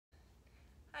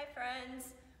Hi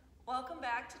friends, welcome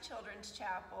back to Children's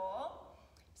Chapel.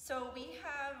 So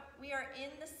we are in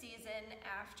the season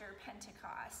after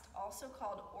Pentecost, also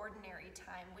called Ordinary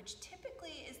Time, which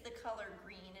typically is the color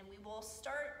green, and we will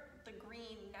start the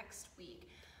green next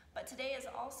week. But today is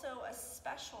also a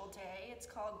special day. It's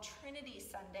called Trinity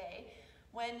Sunday,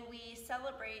 when we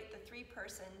celebrate the three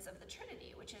persons of the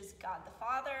Trinity, which is God the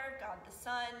Father, God the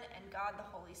Son, and God the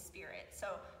Holy Spirit.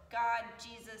 So God,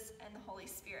 Jesus, and the Holy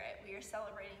Spirit. We are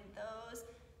celebrating those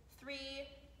three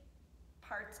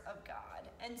parts of God.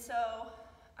 And so,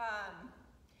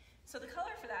 so the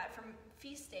color for that, from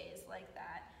feast days like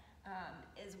that,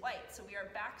 is white. So we are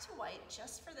back to white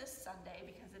just for this Sunday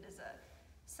because it is a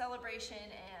celebration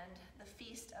and the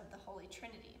feast of the Holy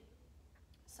Trinity.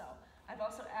 So I've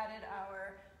also added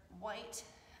our white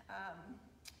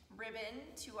ribbon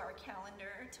to our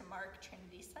calendar to mark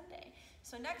Trinity Sunday.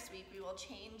 So next week we will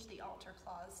change the altar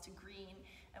cloths to green,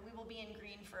 and we will be in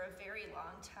green for a very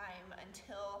long time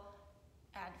until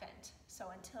Advent. So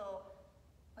until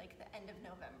like the end of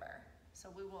November. So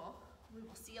we will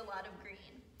see a lot of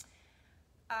green.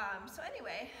 So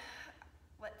anyway,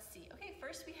 let's see. Okay,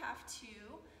 first we have to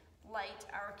light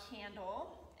our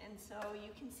candle. And so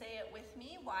you can say it with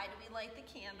me. Why do we light the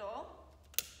candle?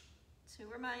 To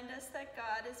remind us that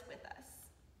God is with us.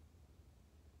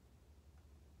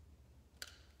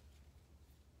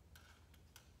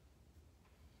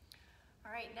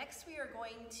 All right, next we are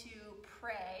going to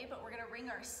pray, but we're going to ring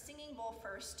our singing bowl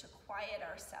first to quiet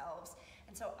ourselves.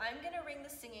 And so I'm going to ring the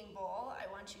singing bowl.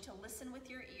 I want you to listen with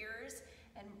your ears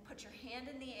and put your hand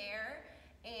in the air.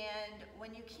 And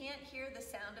when you can't hear the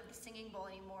sound of the singing bowl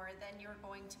anymore, then you're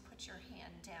going to put your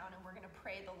hand down and we're going to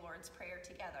pray the Lord's Prayer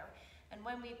together. And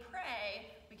when we pray,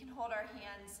 we can hold our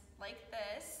hands like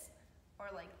this, or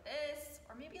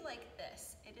maybe like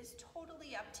this. It is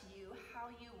totally up to you how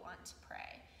you want to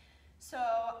pray. So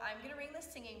I'm going to ring the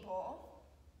singing bowl,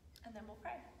 and then we'll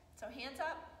pray. So hands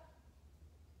up.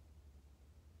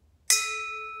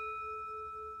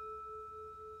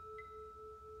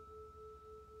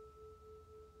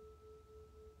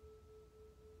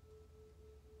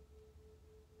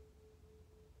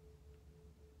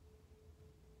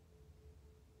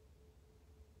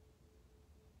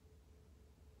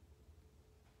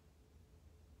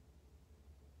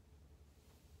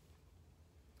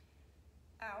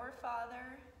 Our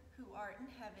Father, who art in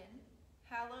heaven,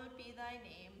 hallowed be thy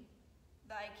name.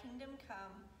 Thy kingdom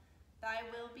come, thy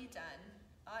will be done,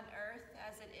 on earth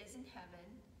as it is in heaven.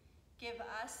 Give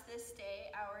us this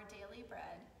day our daily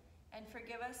bread, and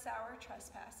forgive us our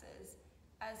trespasses,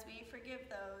 as we forgive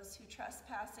those who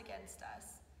trespass against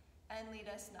us. And lead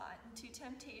us not into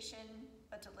temptation,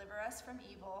 but deliver us from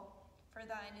evil. For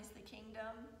thine is the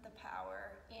kingdom, the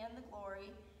power, and the glory,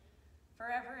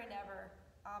 forever and ever.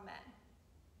 Amen.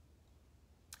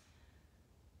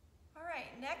 All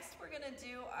right, next we're going to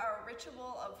do our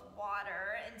ritual of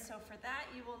water, and so for that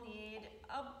you will need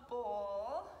a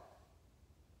bowl,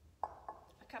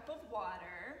 a cup of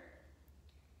water,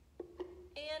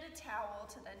 and a towel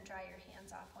to then dry your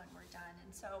hands off when we're done.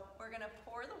 And so we're going to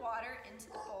pour the water into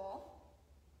the bowl.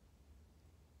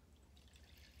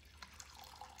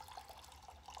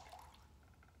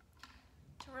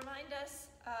 To remind us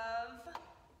of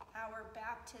our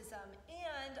baptism,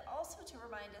 and also to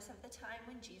remind us of the time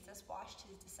when Jesus washed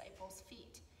his disciples'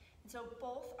 feet. And so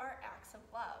both are acts of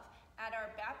love. At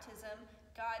our baptism,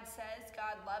 God says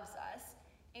God loves us,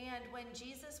 and when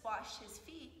Jesus washed his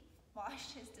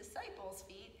disciples'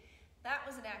 feet, that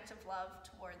was an act of love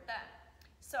toward them.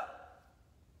 So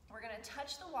we're going to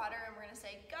touch the water and we're going to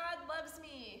say, God loves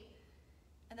me.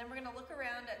 And then we're going to look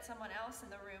around at someone else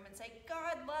in the room and say,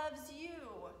 God loves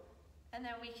you. And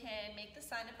then we can make the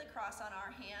sign of the cross on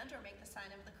our hand or make the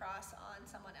sign of the cross on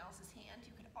someone else's hand.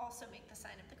 You could also make the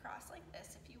sign of the cross like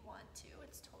this if you want to.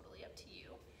 It's totally up to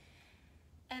you.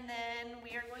 And then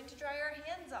we are going to dry our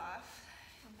hands off.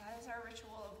 And that is our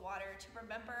ritual of water, to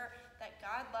remember that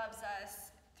God loves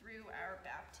us through our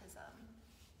baptism.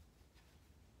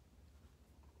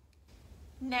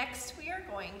 Next, we are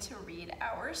going to read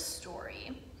our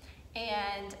story.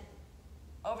 And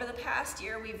over the past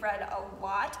year, we've read a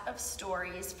lot of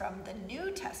stories from the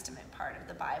New Testament part of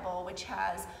the Bible, which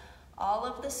has all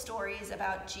of the stories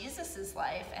about Jesus's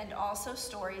life and also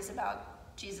stories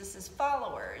about Jesus's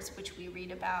followers, which we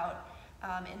read about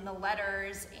in the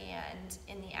letters and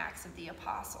in the Acts of the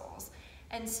Apostles.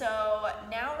 And so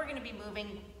now we're going to be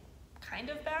moving kind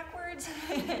of backwards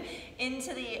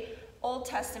into the Old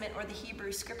Testament or the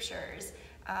Hebrew Scriptures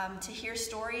to hear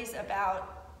stories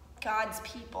about God's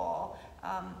people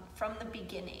from the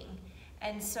beginning.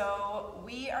 And so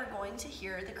we are going to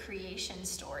hear the creation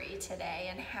story today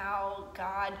and how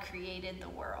God created the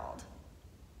world.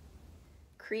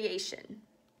 Creation.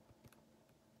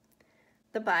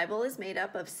 The Bible is made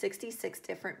up of 66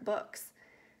 different books.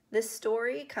 This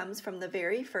story comes from the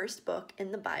very first book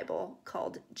in the Bible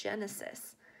called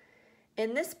Genesis.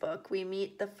 In this book, we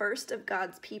meet the first of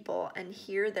God's people and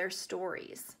hear their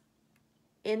stories.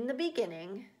 In the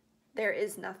beginning, there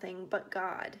is nothing but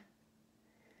God.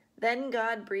 Then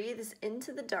God breathes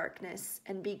into the darkness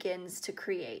and begins to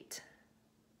create.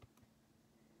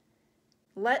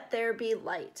 Let there be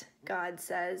light, God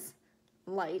says.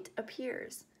 Light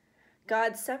appears.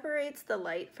 God separates the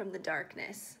light from the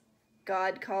darkness.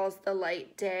 God calls the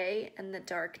light day and the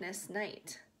darkness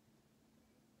night.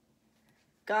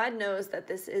 God knows that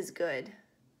this is good.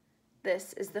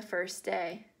 This is the first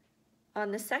day.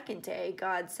 On the second day,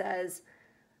 God says,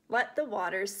 "Let the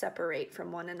waters separate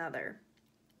from one another."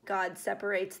 God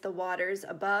separates the waters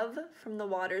above from the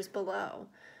waters below.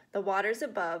 The waters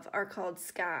above are called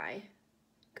sky.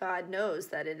 God knows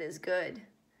that it is good.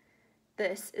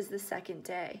 This is the second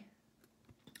day.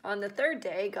 On the third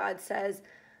day, God says,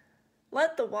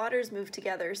 "Let the waters move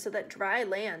together so that dry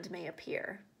land may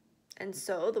appear." And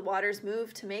so the waters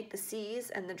move to make the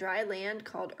seas, and the dry land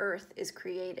called earth is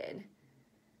created.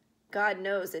 God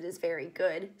knows it is very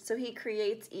good, so he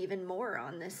creates even more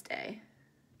on this day.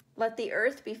 Let the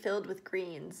earth be filled with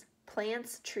greens,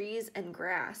 plants, trees, and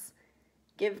grass.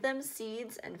 Give them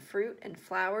seeds and fruit and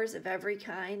flowers of every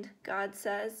kind, God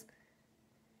says.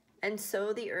 And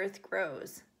so the earth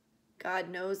grows. God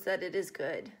knows that it is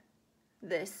good.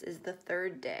 This is the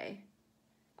third day.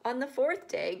 On the fourth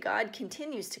day, God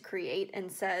continues to create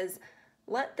and says,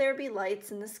 "Let there be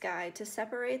lights in the sky to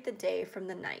separate the day from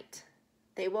the night.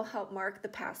 They will help mark the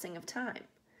passing of time."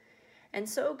 And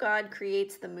so God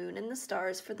creates the moon and the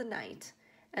stars for the night,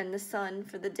 and the sun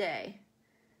for the day.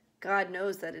 God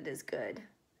knows that it is good.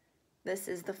 This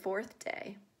is the fourth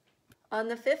day. On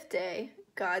the fifth day,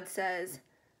 God says,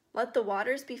 "Let the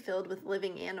waters be filled with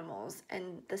living animals,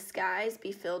 and the skies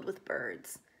be filled with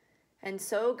birds." And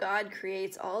so God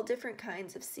creates all different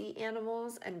kinds of sea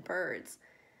animals and birds.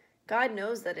 God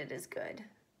knows that it is good.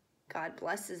 God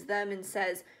blesses them and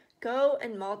says, "Go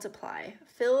and multiply,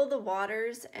 fill the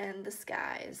waters and the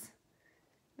skies."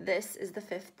 This is the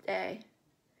fifth day.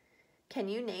 Can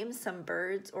you name some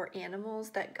birds or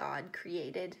animals that God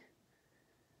created?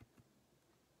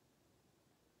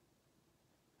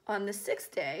 On the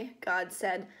sixth day, God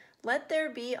said, "Let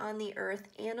there be on the earth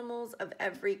animals of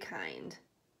every kind."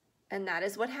 And that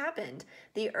is what happened.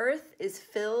 The earth is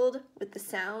filled with the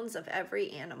sounds of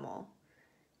every animal.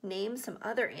 Name some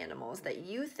other animals that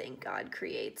you think God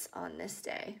creates on this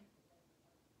day.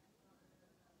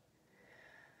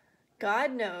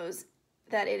 God knows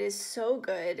that it is so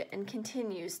good and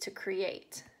continues to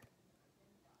create.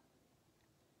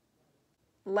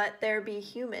 Let there be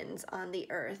humans on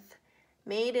the earth,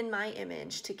 made in my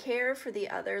image, to care for the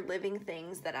other living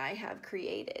things that I have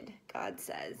created, God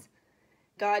says.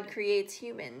 God creates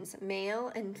humans, male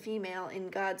and female, in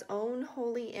God's own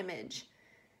holy image.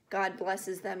 God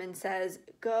blesses them and says,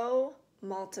 "Go,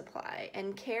 multiply,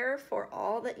 and care for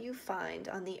all that you find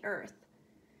on the earth."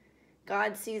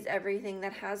 God sees everything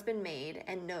that has been made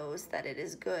and knows that it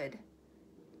is good.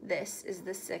 This is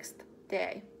the sixth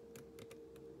day.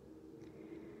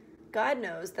 God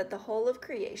knows that the whole of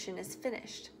creation is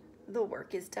finished. The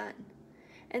work is done.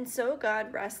 And so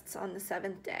God rests on the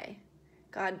seventh day.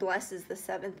 God blesses the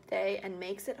seventh day and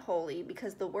makes it holy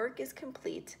because the work is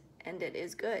complete and it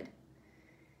is good.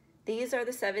 These are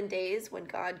the 7 days when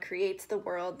God creates the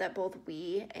world that both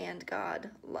we and God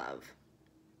love.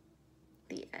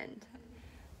 The end.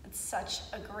 It's such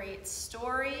a great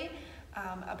story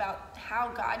about how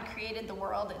God created the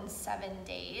world in 7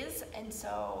 days. And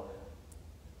so,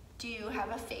 do you have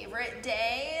a favorite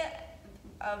day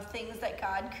of things that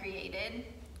God created?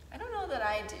 I don't know that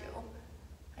I do.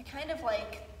 I kind of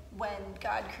like when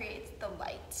God creates the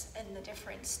light and the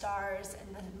different stars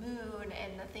and the moon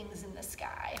and the things in the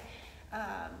sky.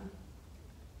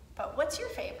 But what's your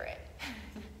favorite?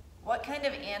 What kind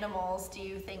of animals do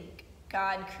you think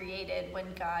God created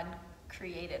when God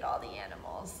created all the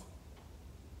animals?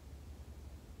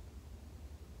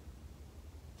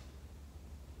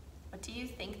 What do you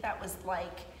think that was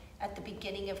like at the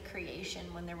beginning of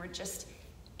creation when there were just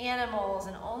animals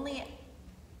and only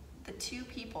the two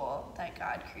people that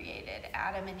God created,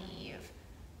 Adam and Eve?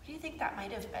 What do you think that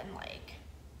might have been like?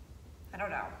 I don't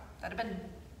know. That'd have been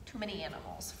too many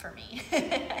animals for me.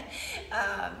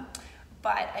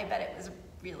 But I bet it was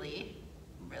really,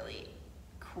 really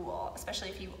cool, especially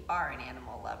if you are an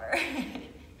animal lover.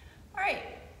 All right,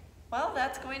 Well,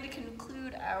 that's going to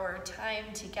conclude our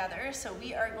time together. So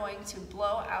we are going to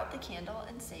blow out the candle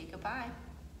and say goodbye.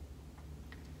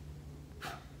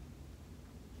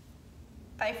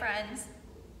 Bye, friends.